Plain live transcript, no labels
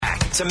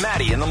and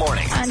Maddie in the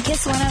morning. On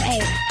Kiss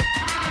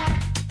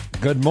 108.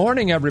 Good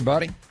morning,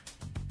 everybody.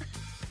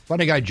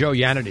 Funny guy Joe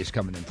Yannity's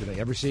coming in today.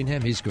 Ever seen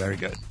him? He's very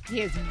good.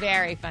 He is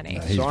very funny.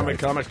 Saw him at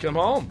Comics Come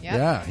Home. Yep.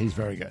 Yeah, he's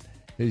very good.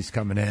 He's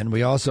coming in.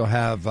 We also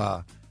have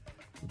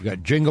we've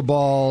got Jingle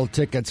Ball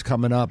tickets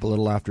coming up a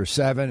little after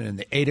 7. And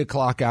the 8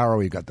 o'clock hour,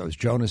 we've got those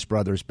Jonas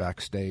Brothers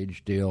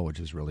backstage deal, which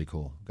is really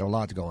cool. Got a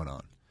lot going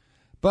on.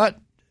 But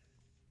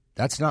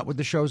that's not what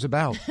the show's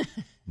about.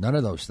 None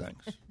of those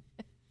things.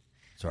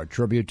 It's our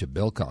tribute to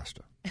Bill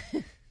Costa,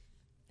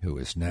 who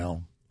is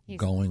now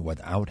going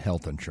without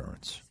health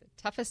insurance.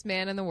 Toughest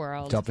man in the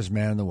world. Toughest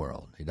man in the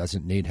world. He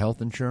doesn't need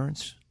health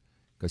insurance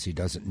because he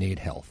doesn't need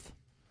health.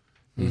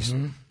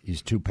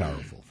 He's too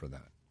powerful for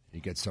that.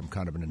 He gets some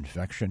kind of an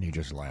infection, he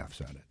just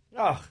laughs at it.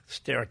 Oh,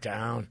 stare it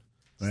down.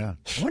 Yeah.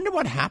 I wonder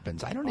what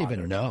happens. I don't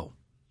even know.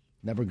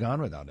 Never gone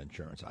without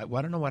insurance. I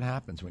don't know what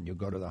happens when you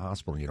go to the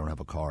hospital and you don't have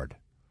a card.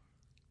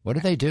 What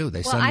do?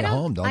 They send you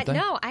home, don't they?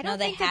 No, I don't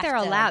think that they're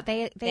allowed.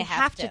 They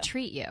have to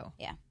treat you.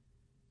 Yeah.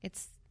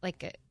 It's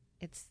like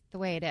it's the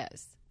way it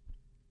is.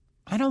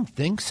 I don't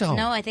think so.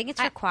 No, I think it's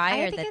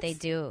required think they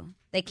do.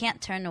 They can't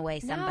turn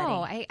away somebody.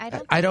 No,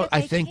 I don't.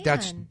 I think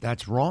can.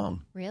 that's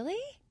wrong. Really?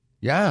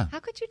 Yeah. How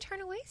could you turn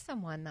away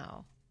someone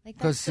though?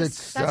 Because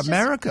it's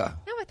America.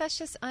 No, but that's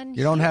just unhuman.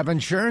 You don't have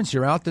insurance,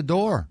 you're out the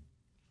door.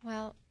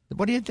 Well,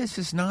 this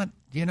is not,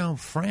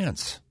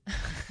 France.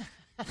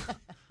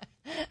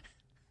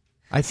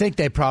 I think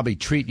they probably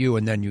treat you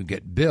and then you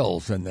get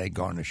bills and they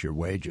garnish your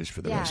wages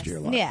for the rest of your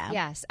life. Yeah.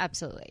 Yes,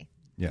 absolutely.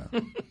 Yeah.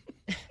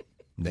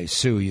 They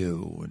sue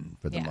you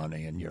for the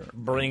money and you're...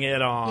 Bring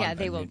it on. Yeah,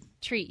 they will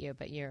treat you,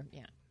 but you're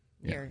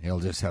he'll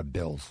just have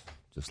bills,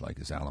 just like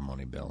his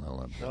alimony bill.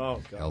 He'll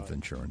have health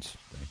insurance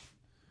thing.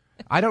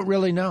 I don't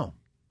really know.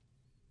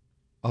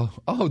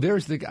 Oh,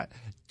 there's the guy.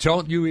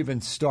 Don't you even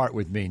start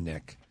with me,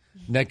 Nick.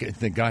 Nick,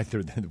 the guy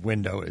through the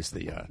window is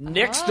the...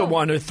 Nick's the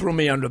one who threw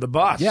me under the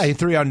bus. Yeah, he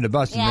threw you under the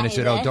bus and then he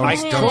said, don't say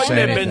anything. I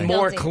couldn't have been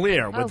more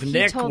clear. With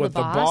Nick, with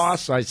the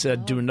boss, I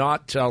said, do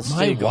not tell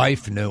Siegel. My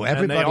wife knew.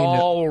 Everybody and they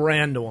all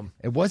ran to him.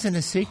 It wasn't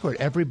a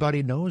secret.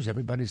 Everybody knows.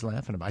 Everybody's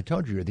laughing about it. I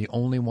told you, you're the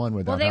only one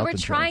without health insurance. Well, they were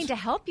trying to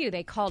help you.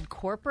 They called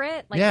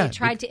corporate. They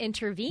tried to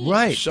intervene.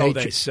 Right. So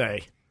they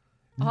say.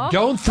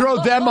 Don't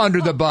throw them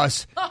under the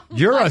bus.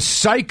 You're a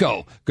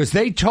psycho. Because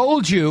they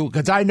told you,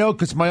 because I know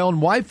because my own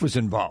wife was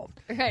involved.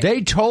 Right.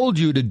 They told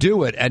you to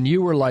do it, and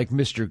you were like,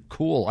 Mr.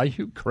 Cool, are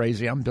you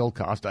crazy? I'm Bill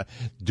Costa.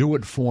 Do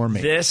it for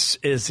me. This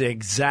is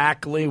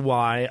exactly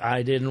why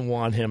I didn't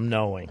want him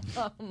knowing.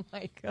 Oh,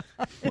 my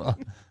God. Well,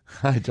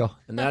 I don't.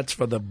 And that's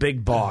for the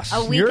big boss.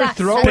 You're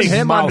throwing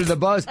him under the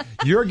bus.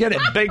 You're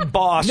getting big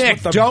boss Nick,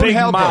 with the don't big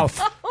help mouth.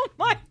 Him. Oh,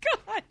 my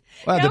God.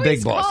 Well, now the big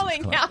he's boss.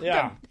 Calling out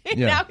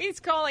Now he's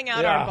calling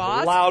out our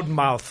boss. Loud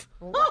mouth.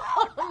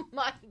 Oh,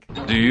 my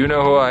God. Do you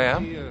know who I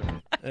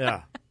am?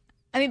 Yeah.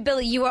 I mean,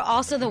 Billy, you were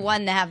also the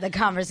one to have the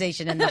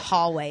conversation in the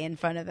hallway in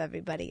front of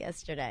everybody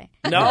yesterday.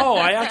 No,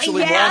 I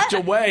actually walked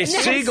away. No,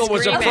 Siegel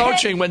was screaming.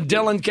 approaching when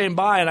Dylan came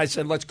by, and I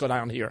said, let's go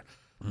down here.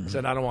 I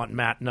said, I don't want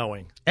Matt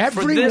knowing.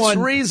 Everyone, for this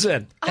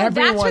reason. That's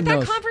what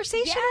that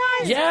conversation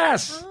was?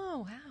 Yes.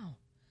 Oh, wow.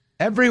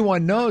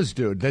 Everyone knows,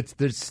 dude.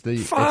 It's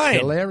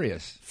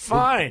hilarious.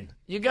 Fine.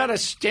 You got to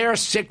stare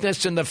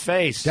sickness in the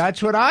face.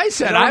 That's what I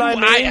said. You know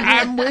what I mean?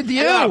 I'm with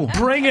you. Yeah,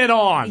 bring it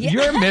on.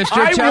 You're Mr.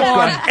 I Tough Guy.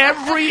 want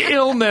every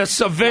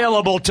illness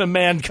available to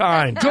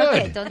mankind.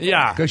 Good. Okay,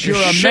 Yeah. Because you're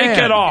a Shake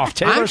man. it off.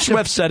 Taylor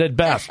Swift said it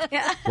best.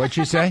 What'd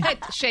you say?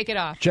 Shake it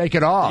off. Shake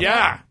it off.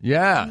 Yeah.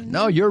 Yeah.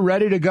 No, you're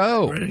ready to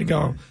go. Ready to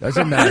go.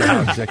 Doesn't matter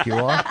how sick you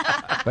are.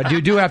 But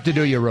you do have to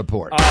do your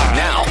report.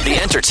 Now, the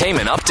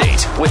entertainment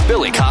update with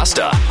Billy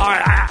Costa. All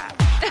right.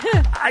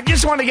 I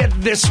just want to get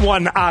this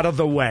one out of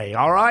the way,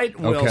 all right?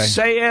 We'll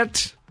say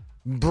it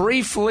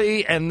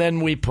briefly, and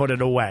then we put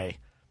it away.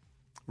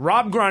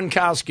 Rob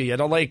Gronkowski at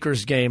a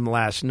Lakers game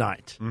last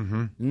night.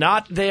 Mm-hmm.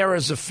 Not there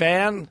as a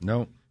fan.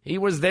 No. He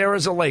was there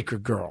as a Laker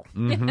girl.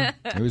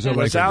 Mm-hmm. He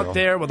was out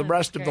there with the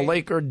rest of the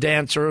Laker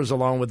dancers,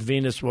 along with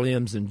Venus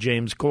Williams and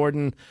James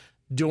Corden,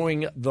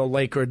 doing the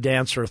Laker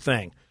dancer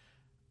thing.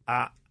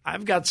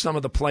 I've got some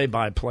of the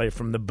play-by-play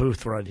from the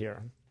booth right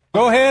here.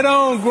 Go ahead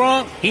on,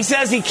 Gronk. He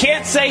says he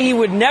can't say he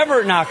would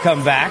never not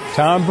come back.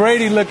 Tom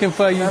Brady looking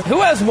for you.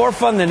 Who has more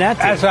fun than that?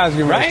 That's what I was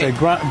going to say.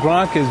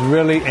 Gronk is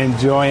really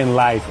enjoying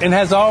life and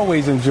has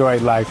always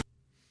enjoyed life.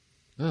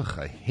 Ugh,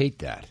 I hate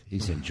that.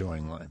 He's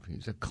enjoying life.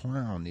 He's a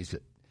clown.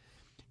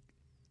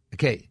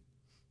 Okay,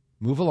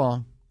 move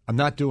along. I'm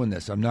not doing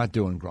this. I'm not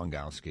doing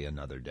Gronkowski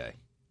another day.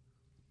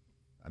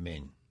 I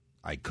mean,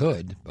 I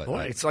could, but...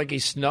 Boy, it's like he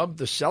snubbed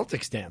the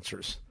Celtics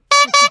dancers.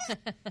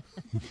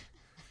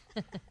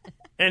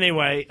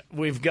 Anyway,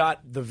 we've got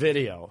the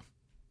video,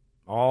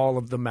 all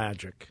of the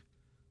magic,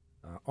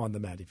 on the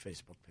Maddie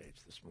Facebook page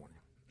this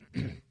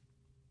morning.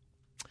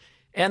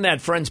 And that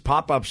Friends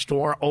pop-up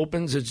store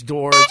opens its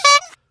doors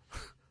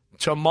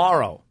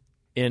tomorrow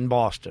in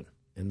Boston,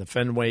 in the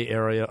Fenway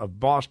area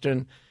of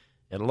Boston.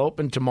 It'll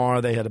open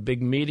tomorrow. They had a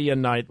big media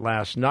night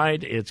last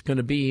night. It's going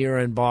to be here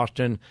in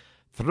Boston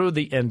through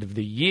the end of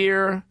the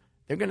year.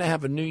 They're going to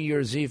have a New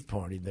Year's Eve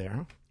party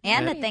there.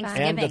 And the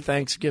Thanksgiving. And the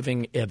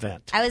Thanksgiving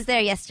event. I was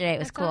there yesterday. It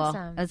was cool.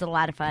 Awesome. It was a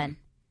lot of fun.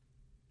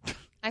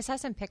 I saw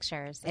some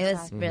pictures. It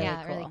was really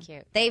cool. Really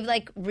cute. They've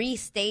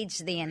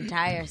restaged the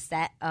entire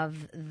set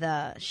of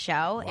the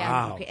show.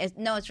 Wow.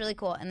 No, it's really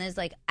cool. And there's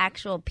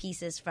actual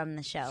pieces from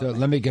the show. So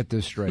let me get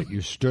this straight. You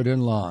stood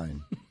in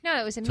line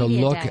No, it was a to media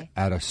look day.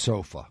 at a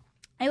sofa.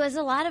 It was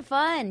a lot of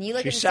fun. You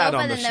look She at the sat sofa,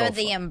 on and the then there were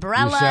sofa. the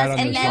umbrellas, You sat on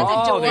and the then sofa.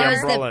 the Oh, the doors,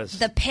 umbrellas.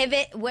 the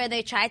pivot where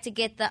they tried to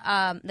get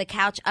the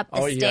couch up the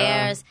Oh, yeah.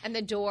 stairs. And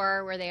the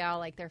door where they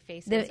all their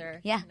faces The- are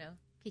yeah.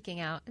 peeking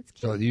out. It's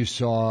cute. So you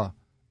saw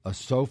a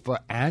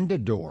sofa and a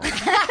door.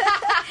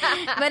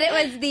 But it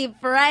was the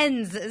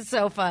Friends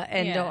sofa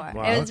and Yeah. door.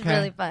 Wow. It was Okay.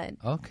 really fun.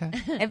 Okay.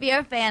 If you're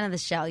a fan of the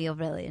show, you'll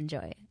really enjoy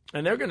it.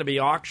 And they're going to be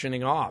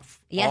auctioning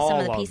off Yes, all some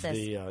of the pieces.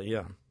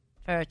 the,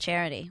 For a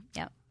charity.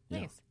 Yep.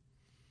 Nice.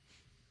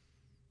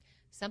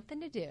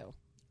 Something to do.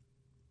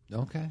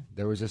 Okay.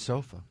 There was a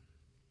sofa.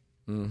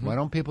 Mm-hmm. Why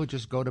don't people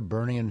just go to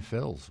Bernie and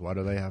Phil's? Why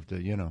do they have to,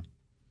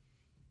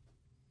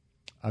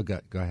 Go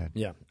ahead.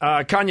 Yeah.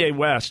 Kanye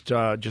West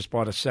just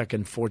bought a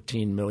second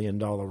 $14 million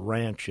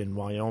ranch in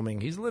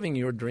Wyoming. He's living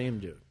your dream,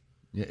 dude.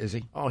 Yeah, is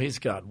he? Oh, he's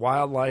got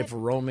wildlife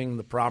roaming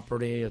the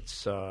property.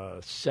 It's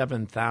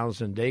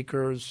 7,000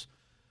 acres.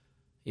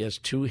 He has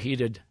 2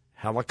 heated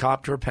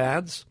helicopter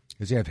pads,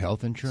 Does he have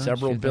health insurance?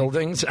 several do you think?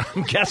 buildings,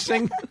 I'm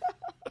guessing.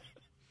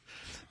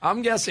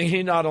 I'm guessing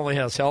he not only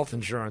has health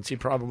insurance, he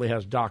probably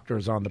has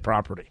doctors on the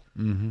property.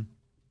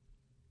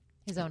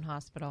 His own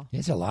hospital. He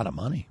has a lot of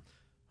money.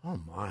 Oh,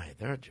 my.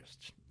 They're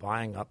just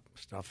buying up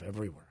stuff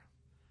everywhere.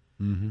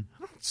 I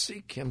don't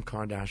see Kim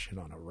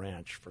Kardashian on a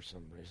ranch for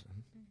some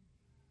reason.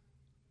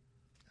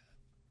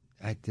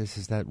 This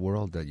is that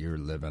world that you're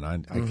living. I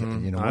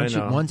can't, I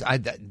know.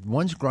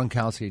 once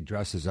Gronkowski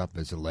dresses up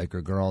as a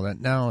Laker girl,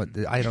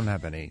 I don't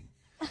have any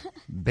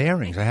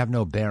bearings. I have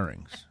no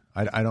bearings.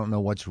 I don't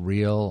know what's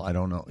real. I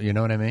don't know. You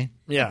know what I mean?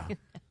 Yeah.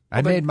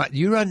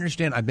 You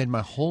understand? I made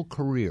my whole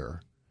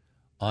career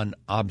on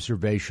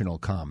observational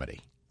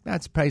comedy.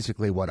 That's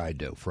basically what I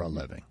do for a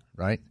living,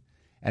 right?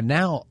 And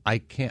now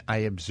I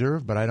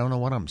observe, but I don't know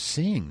what I'm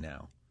seeing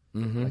now.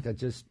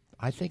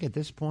 I think at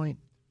this point,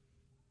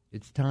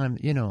 it's time,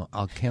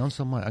 I'll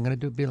cancel I'm going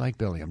to be like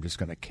Billy. I'm just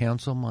going to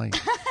cancel my...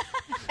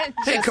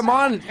 Hey, come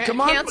on your to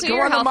my health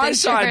side,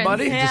 insurance.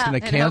 buddy. I'm just going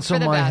And to hope cancel for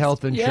the my best.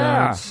 health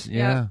insurance.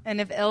 Yeah. And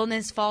if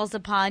illness falls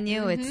upon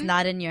you, it's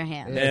not in your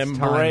hands. It's time.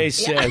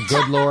 Embrace it. The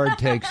good Lord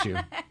takes you.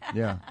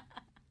 Yeah.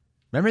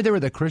 Remember there were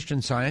the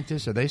Christian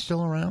Scientists? Are they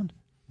still around?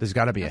 There's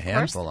got to be a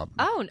handful of them.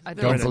 Oh,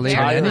 Don't believe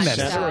in any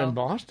medicine. Center in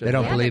Boston. They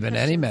don't Yeah, believe the in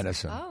any Christians-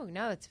 medicine. Oh,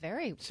 no, it's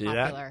very See that?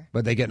 popular.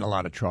 But they get in a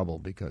lot of trouble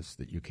because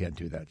you can't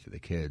do that to the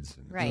kids.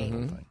 And Right. that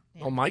whole thing.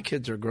 Oh, my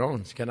kids are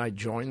grown. Can I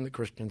join the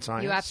Christian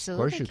Science? You Of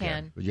absolutely course you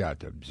can. But you have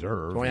to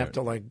observe. Do I have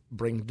to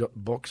bring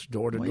books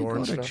door to Well, you door go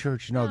and to stuff?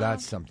 church. No,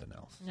 that's something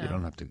else. You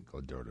don't have to go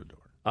door to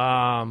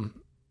door.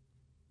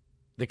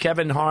 The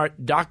Kevin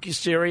Hart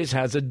docuseries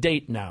has a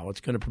date now.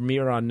 It's going to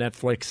premiere on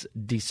Netflix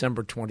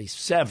December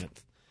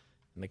 27th.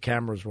 And the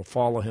cameras will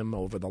follow him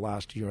over the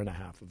last year and a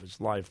half of his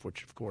life,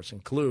 which, of course,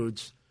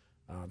 includes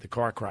the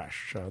car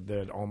crash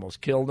that almost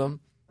killed him.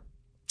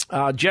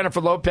 Jennifer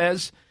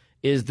Lopez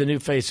is the new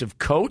face of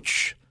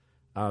Coach.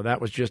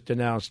 That was just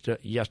announced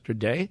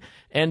yesterday.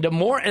 And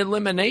more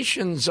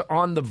eliminations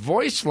on The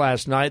Voice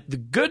last night. The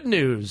good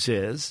news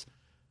is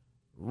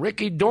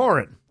Ricky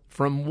Doran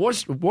from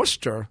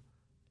Worcester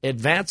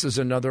advances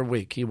another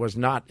week. He was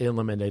not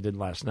eliminated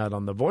last night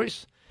on The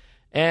Voice.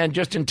 And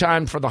just in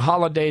time for the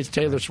holidays,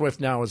 Taylor Swift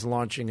now is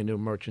launching a new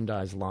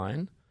merchandise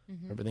line.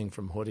 Everything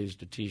from hoodies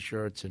to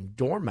T-shirts and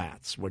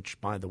doormats, which,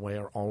 by the way,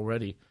 are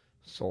already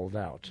sold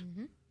out.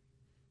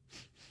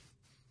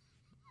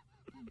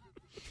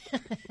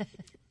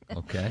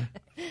 Okay.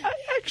 I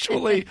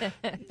actually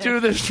do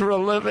this for a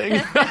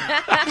living.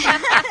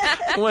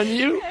 When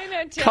you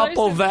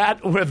couple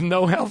that with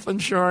no health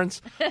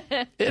insurance,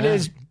 it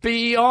is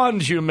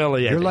beyond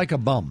humiliating. You're like a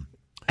bum.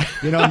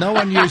 No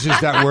one uses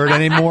that word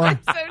anymore.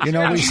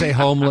 We say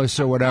homeless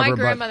or whatever. My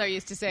grandmother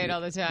used to say it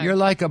all the time. You're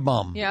like a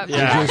bum. Yep.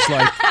 Yeah. You're just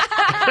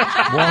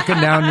like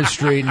walking down the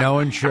street, no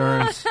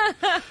insurance,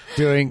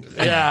 telling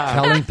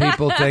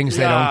people things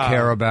they don't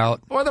care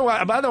about. By the way,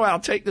 I'll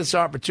take this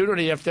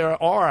opportunity. If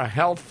there are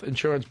health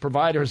insurance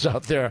providers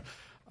out there,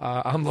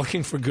 I'm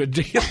looking for good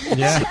deals.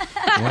 Yeah.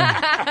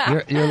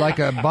 Well, you're like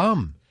a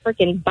bum.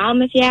 Freaking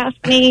bum, if you ask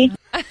me.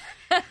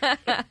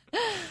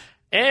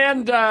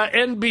 And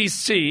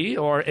NBC,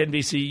 or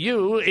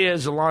NBCU,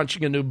 is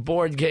launching a new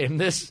board game.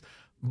 This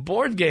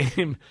board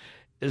game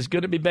is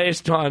going to be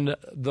based on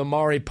the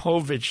Maury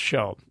Povich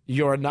show.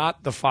 You're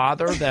not the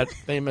father, that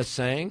famous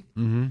saying.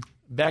 Mm-hmm.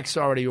 Beck's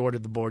already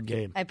ordered the board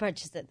game. I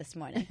purchased it this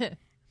morning.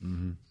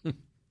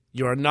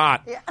 You're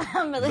not.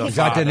 I'm really Is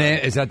that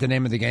the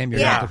name of the game?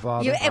 You're not the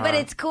father? But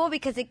it's cool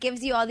because it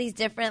gives you all these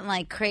different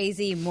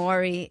crazy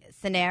Maury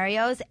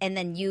scenarios, and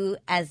then you,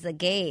 as the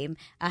game,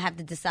 have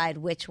to decide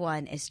which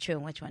one is true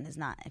and which one is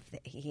not. If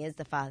he is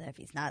the father, if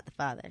he's not the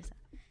father.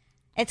 So.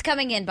 It's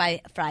coming in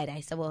by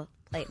Friday, so we'll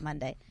play it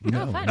Monday.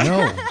 No,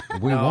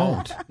 we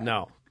won't.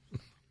 No.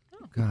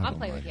 I'll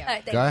play with you.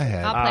 Go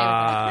ahead. I'll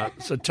play with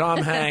you. So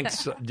Tom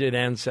Hanks did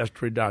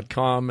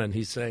Ancestry.com, and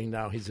he's saying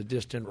now he's a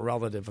distant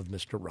relative of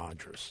Mr.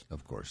 Rogers.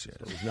 Of course, yes.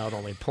 So he's not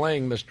only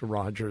playing Mr.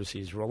 Rogers,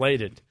 he's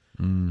related.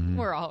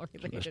 We're all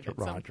related Mr. at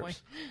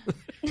Rogers.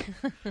 some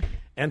point.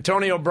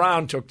 Antonio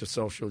Brown took to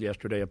social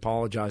yesterday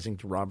apologizing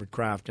to Robert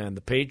Kraft and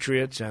the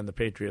Patriots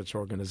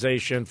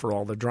organization for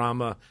all the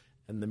drama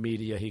and the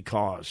media he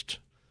caused.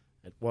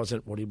 It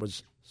wasn't what he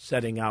was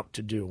setting out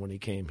to do when he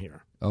came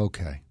here.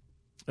 Okay.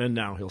 And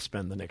now he'll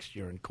spend the next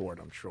year in court,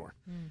 I'm sure.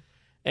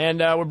 And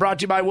we're brought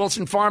to you by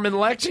Wilson Farm in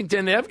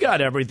Lexington. They've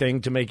got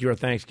everything to make your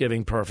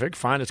Thanksgiving perfect.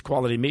 Finest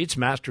quality meats,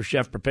 Master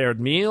Chef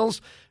prepared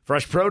meals,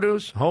 fresh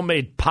produce,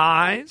 homemade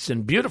pies,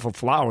 and beautiful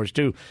flowers,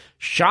 too.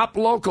 Shop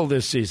local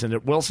this season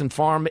at Wilson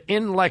Farm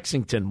in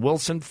Lexington,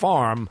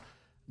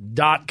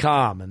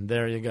 wilsonfarm.com. And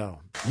there you go.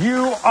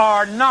 You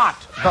are not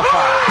the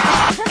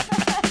father.